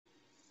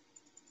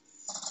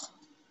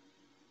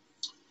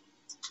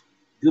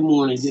Good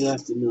morning, good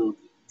afternoon,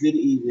 good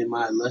evening,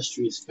 my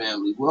illustrious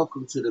family.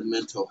 Welcome to the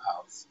Mental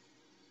House.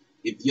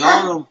 If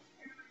y'all don't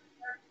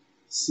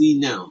see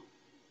now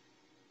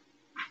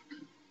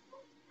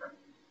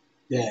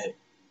that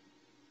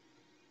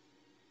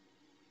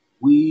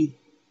we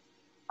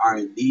are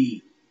in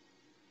need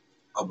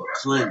of a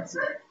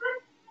cleansing,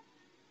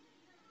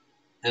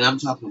 and I'm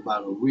talking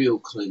about a real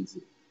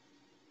cleansing,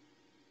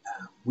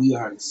 we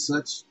are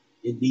such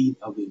in need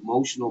of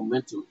emotional,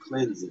 mental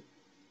cleansing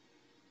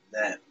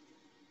that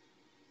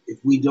if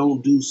we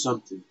don't do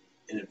something,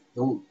 and if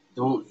don't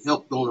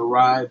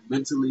arrive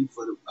mentally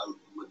for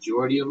a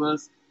majority of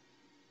us,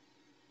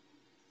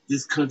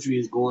 this country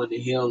is going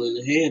to hell in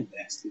a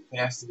handbasket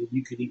faster than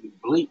you can even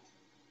blink.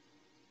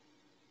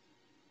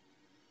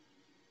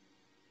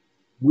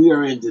 We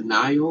are in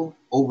denial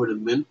over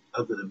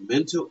the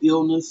mental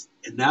illness,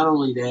 and not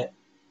only that,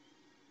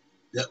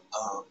 the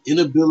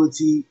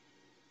inability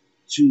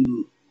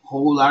to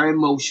hold our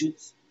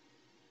emotions,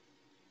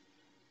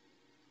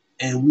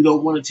 and we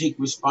don't want to take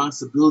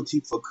responsibility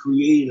for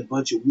creating a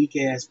bunch of weak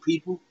ass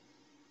people,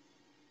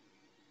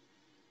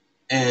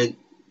 and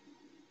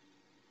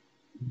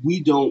we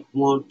don't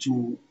want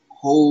to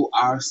hold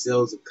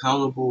ourselves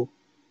accountable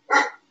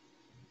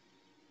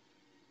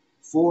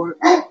for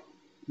it.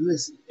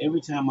 Listen,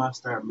 every time I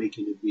start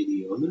making a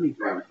video, let me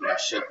go over here and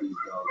shut these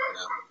dogs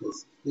down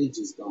because they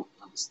just don't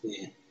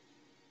understand.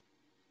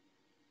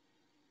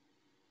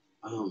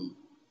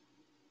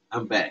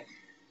 I'm back.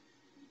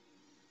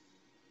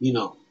 You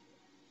know,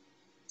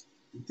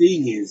 the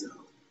thing is,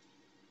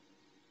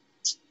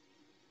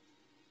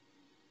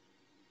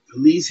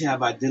 police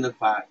have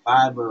identified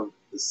 5 of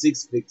the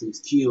 6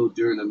 victims killed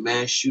during a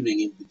mass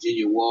shooting in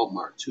Virginia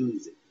Walmart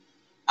Tuesday,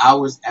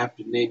 hours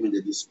after naming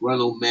the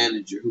disgruntled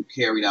manager who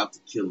carried out the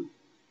killing.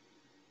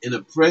 In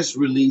a press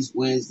release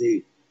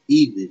Wednesday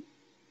evening,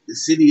 the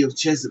city of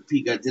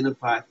Chesapeake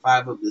identified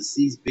 5 of the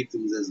deceased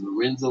victims as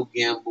Lorenzo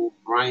Gamble,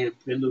 Brian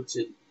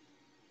Pendleton,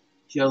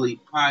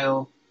 Kelly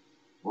Pyle,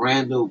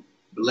 Randall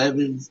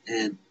Blevins,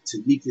 and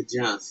Tanika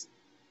Johnson.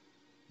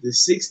 The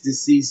 6th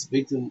deceased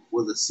victim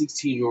was a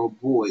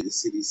 16-year-old boy, the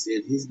city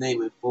said. His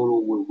name and photo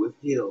were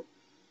withheld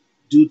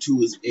due to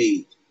his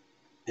age.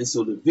 And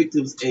so the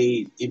victim's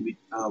age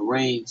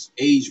range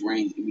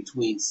in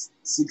between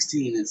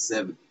 16 and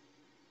 70.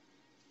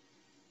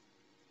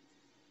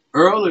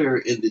 Earlier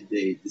in the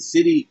day, the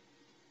city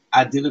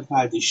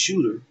identified the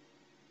shooter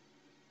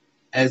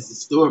as the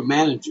store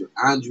manager,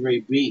 Andre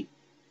Bean,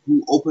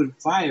 who opened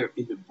fire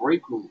in the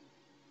break room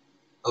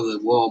of the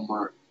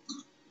Walmart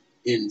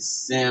in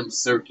Sam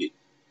Circuit,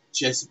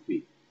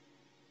 Chesapeake,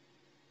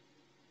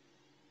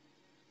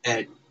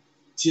 at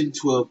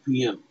 10:12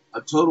 p.m. A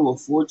total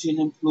of 14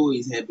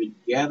 employees had been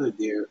gathered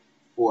there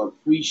for a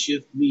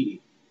pre-shift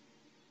meeting,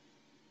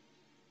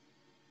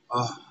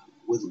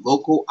 with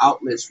local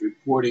outlets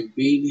reporting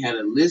Bean had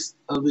a list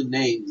of the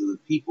names of the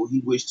people he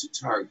wished to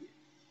target.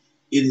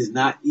 It is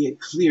not yet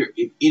clear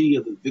if any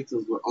of the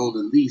victims were on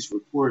the list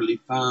reportedly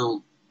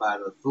found by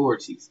the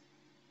authorities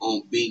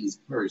on Bean's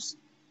person.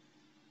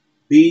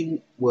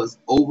 Bean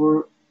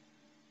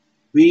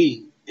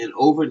being an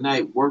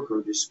overnight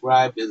worker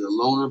described as a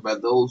loner by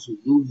those who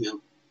knew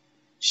him,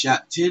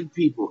 shot 10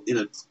 people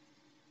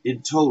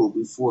in total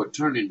before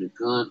turning the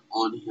gun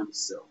on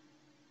himself.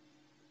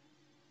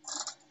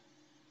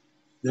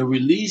 The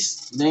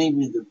release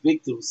naming the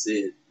victim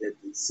said that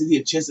the city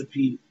of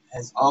Chesapeake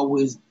has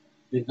always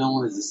been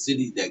known as a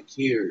city that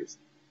cares,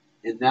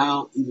 and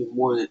now, even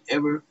more than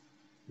ever,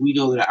 we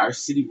know that our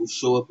city will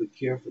show up and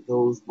care for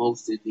those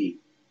most in need.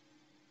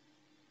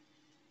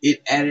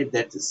 It added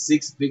that the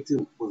 6th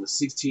victim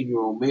was a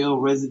 16-year-old male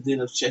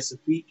resident of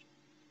Chesapeake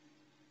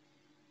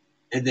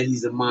and that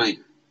he's a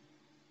minor.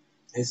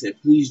 They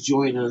said, please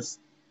join us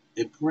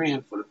in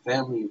praying for the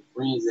family and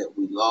friends that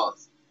we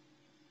lost.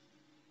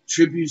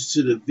 Tributes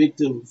to the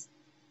victims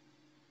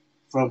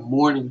from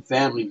mourning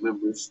family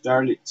members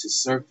started to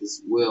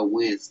surface well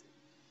Wednesday.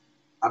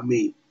 I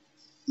mean,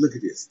 look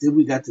at this. Then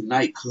we got the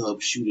nightclub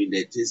shooting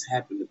that just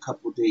happened a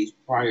couple days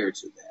prior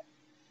to that.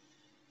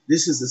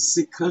 This is a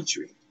sick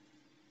country.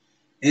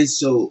 And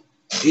so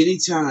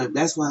anytime,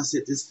 that's why I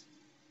said this,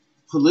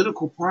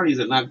 political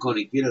parties are not going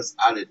to get us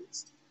out of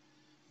this.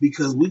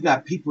 Because we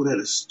got people that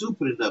are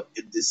stupid enough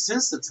and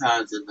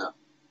desensitized enough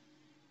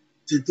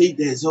to think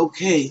that it's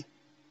okay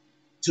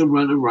to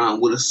run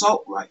around with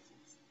assault rifles.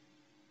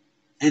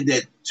 And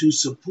that to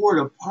support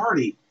a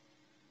party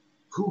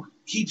who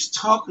keeps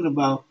talking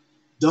about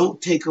don't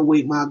take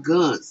away my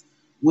guns.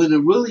 When the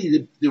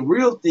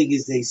real thing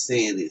is they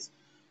saying is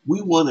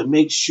we want to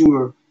make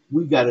sure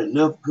we got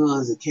enough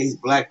guns in case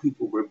black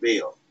people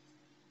rebel.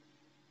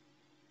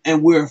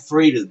 And we're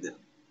afraid of them.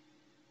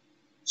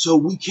 So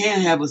we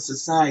can't have a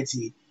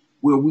society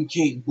where we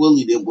can't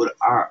bully them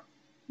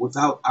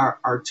without our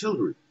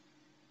artillery.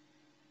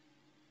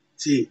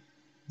 See,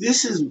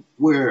 this is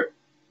where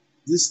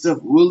this stuff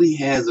really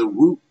has a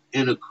root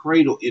and a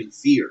cradle in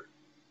fear.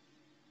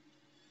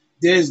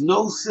 There's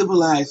no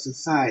civilized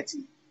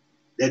society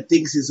that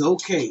thinks it's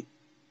okay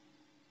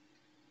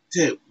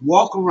to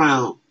walk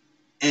around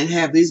and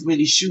have this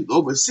many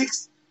over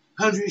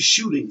 600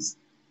 shootings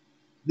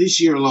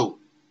this year alone.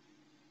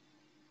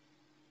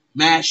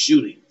 Mass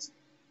shootings.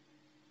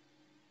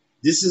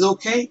 This is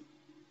okay?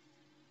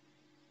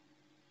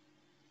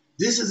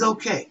 This is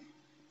okay.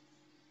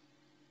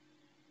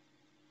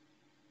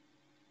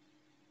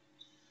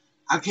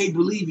 I can't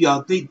believe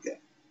y'all think that.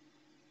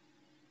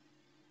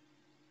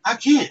 I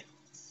can't.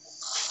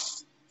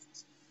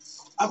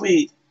 I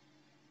mean,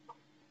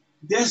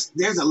 there's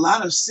a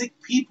lot of sick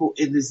people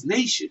in this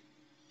nation,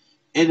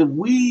 and if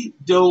we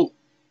don't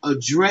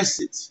address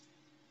it,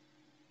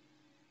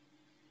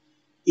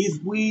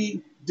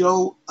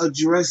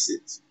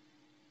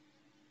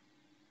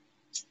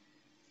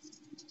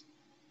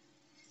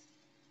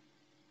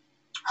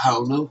 I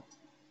don't know.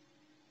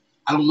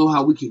 I don't know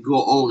how we can go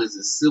on as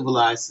a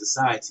civilized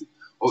society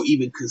or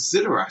even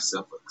consider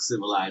ourselves a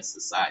civilized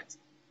society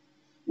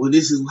when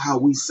this is how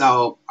we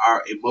solve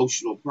our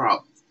emotional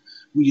problems.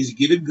 We just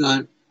get a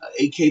gun,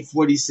 an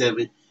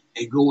AK-47,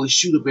 and go and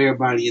shoot up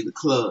everybody in the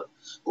club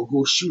or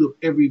go shoot up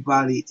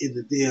everybody in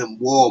the damn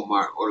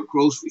Walmart or the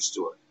grocery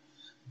store.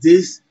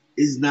 This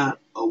is not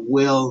a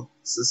well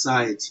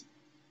society.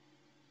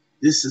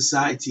 This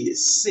society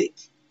is sick.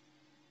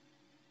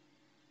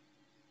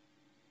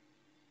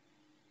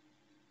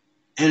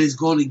 And it's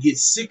going to get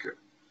sicker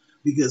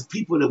because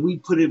people that we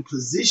put in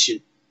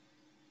position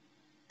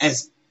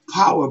as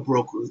power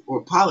brokers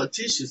or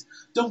politicians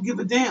don't give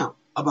a damn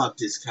about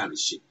this kind of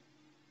shit.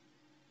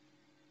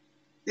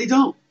 They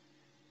don't.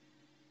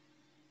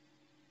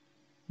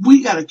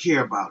 We got to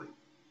care about it.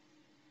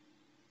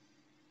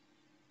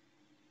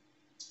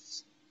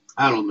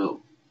 I don't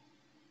know.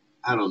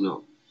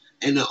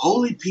 And the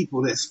only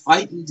people that's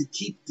fighting to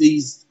keep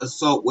these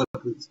assault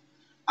weapons,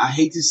 I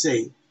hate to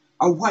say,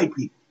 are white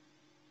people.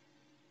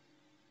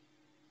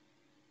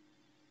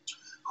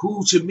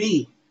 Who, to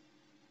me,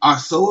 are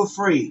so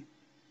afraid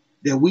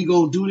that we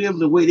going to do them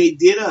the way they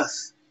did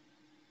us,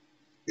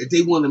 that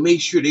they want to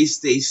make sure they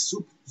stay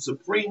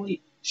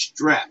supremely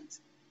strapped.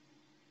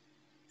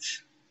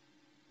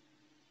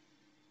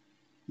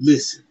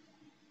 Listen,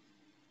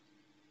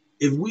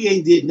 if we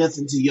ain't did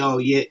nothing to y'all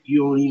yet,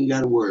 you don't even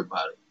got to worry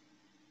about it.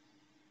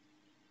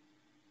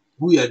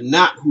 We are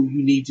not who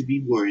you need to be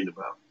worrying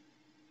about.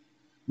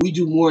 We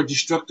do more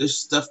destructive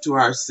stuff to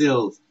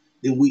ourselves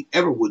than we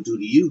ever would do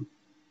to you.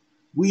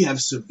 We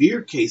have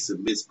severe case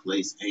of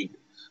misplaced anger.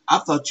 I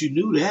thought you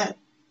knew that.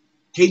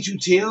 Can't you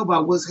tell by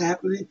what's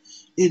happening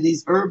in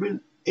these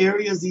urban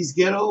areas, these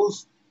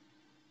ghettos?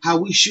 How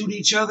we shoot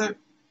each other?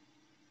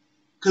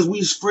 Because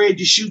we afraid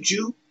to shoot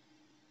you?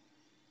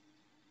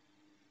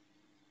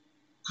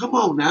 Come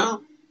on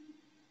now.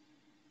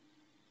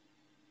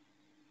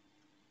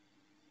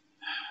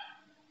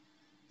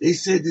 They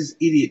said this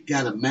idiot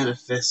got a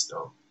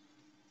manifesto.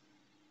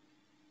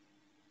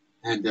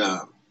 And,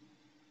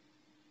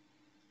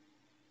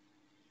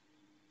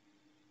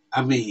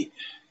 I mean,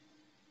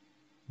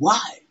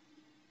 why?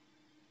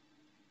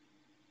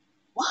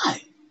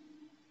 Why?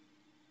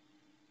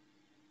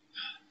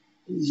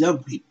 These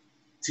young people.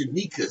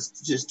 Tanika's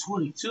just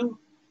 22.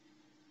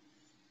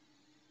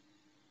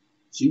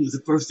 She was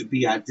the first to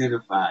be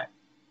identified.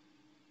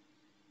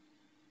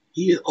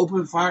 He had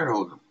opened fire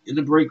on them in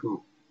the break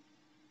room.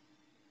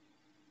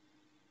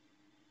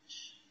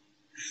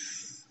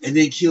 And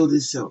then killed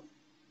himself.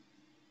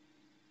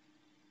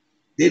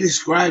 They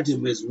described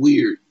him as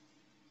weird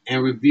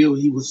and revealed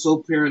he was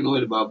so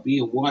paranoid about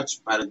being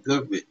watched by the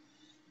government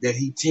that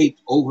he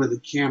taped over the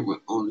camera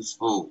on his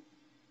phone.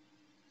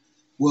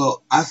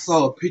 Well, I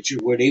saw a picture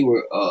where they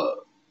were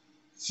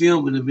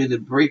filming him in the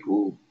break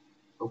room,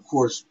 of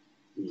course,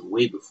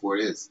 way before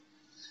this.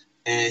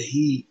 And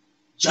he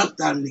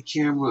jumped out of the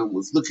camera and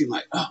was looking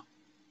like, oh,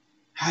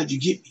 how'd you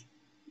get me?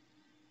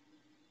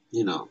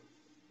 You know,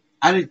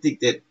 I didn't think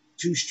that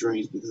too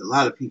strange because a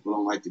lot of people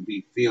don't like to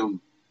be filmed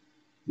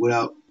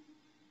without,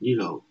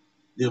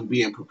 them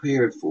being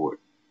prepared for it.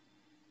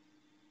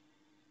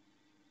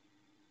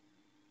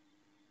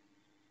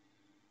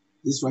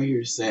 This right here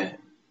is sad.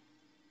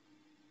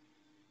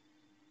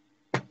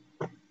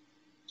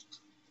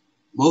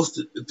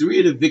 Three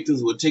of the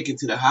victims were taken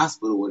to the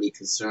hospital where they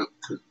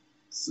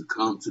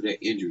succumbed to their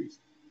injuries.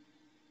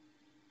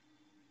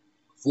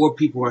 4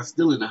 people are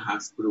still in the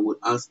hospital with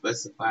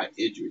unspecified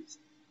injuries.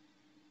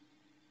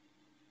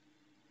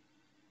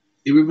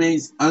 It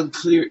remains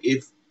unclear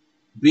if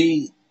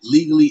being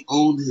legally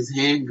owned his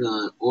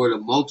handgun or the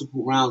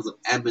multiple rounds of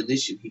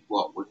ammunition he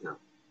brought with him.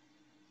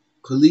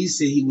 Police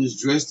say he was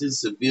dressed in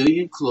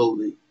civilian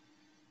clothing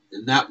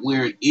and not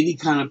wearing any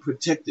kind of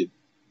protective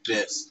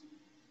vest.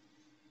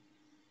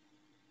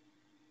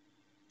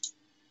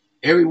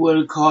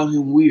 Everyone called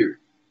him weird.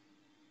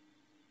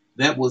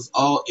 That was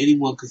all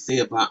anyone could say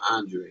about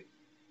Andre.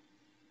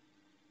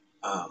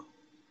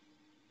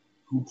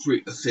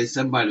 Said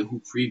somebody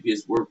who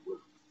previous worked with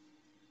him.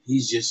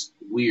 He's just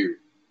weird.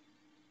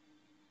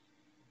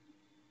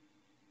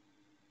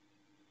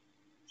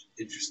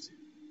 Interesting.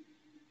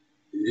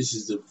 This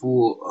is the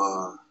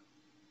full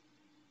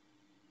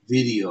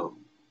video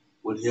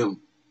with him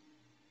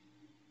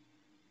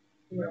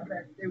Yeah,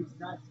 they was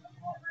not.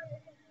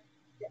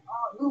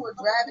 We were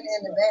driving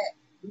in the back.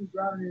 We were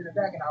driving in the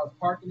back, and I was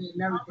parking it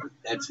and everything.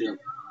 That's him.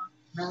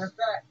 Matter of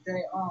fact,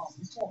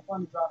 it's more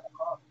fun to drive a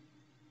car.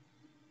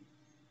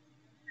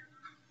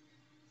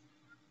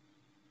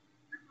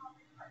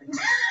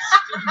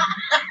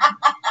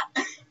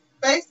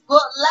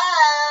 Facebook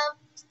Live.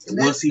 And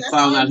once he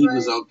found out he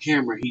was on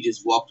camera, he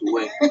just walked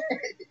away.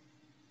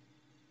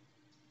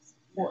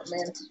 Support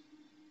manager.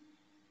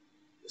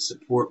 The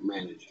support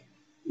manager.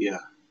 Yeah.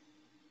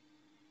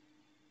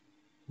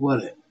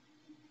 What?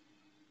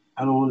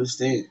 I don't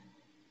understand.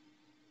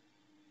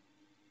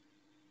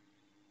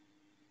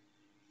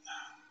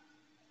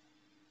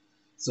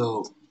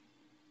 So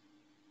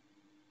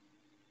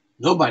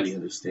nobody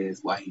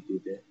understands why he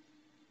did that.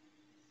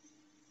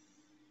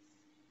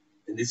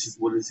 And this is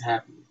what is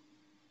happening.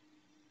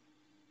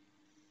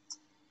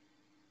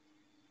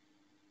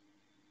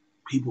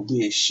 People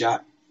being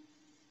shot,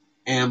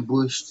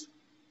 ambushed,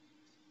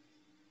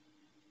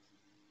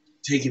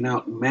 taking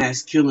out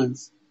mass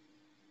killings,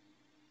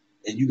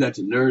 and you got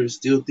the nerve to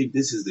still think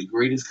this is the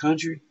greatest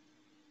country?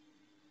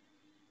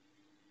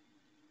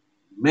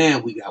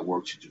 Man, we got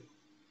work to do.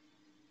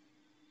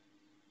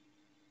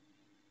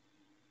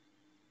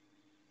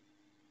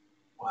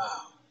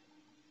 Wow.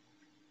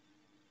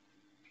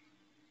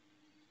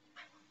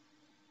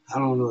 I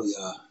don't know,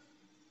 y'all.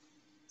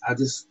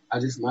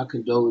 My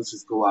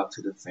condolences go out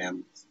to the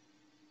families.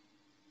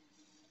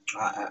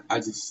 I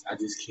just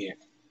can't.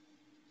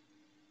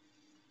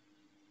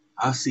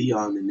 I'll see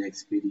y'all in the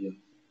next video.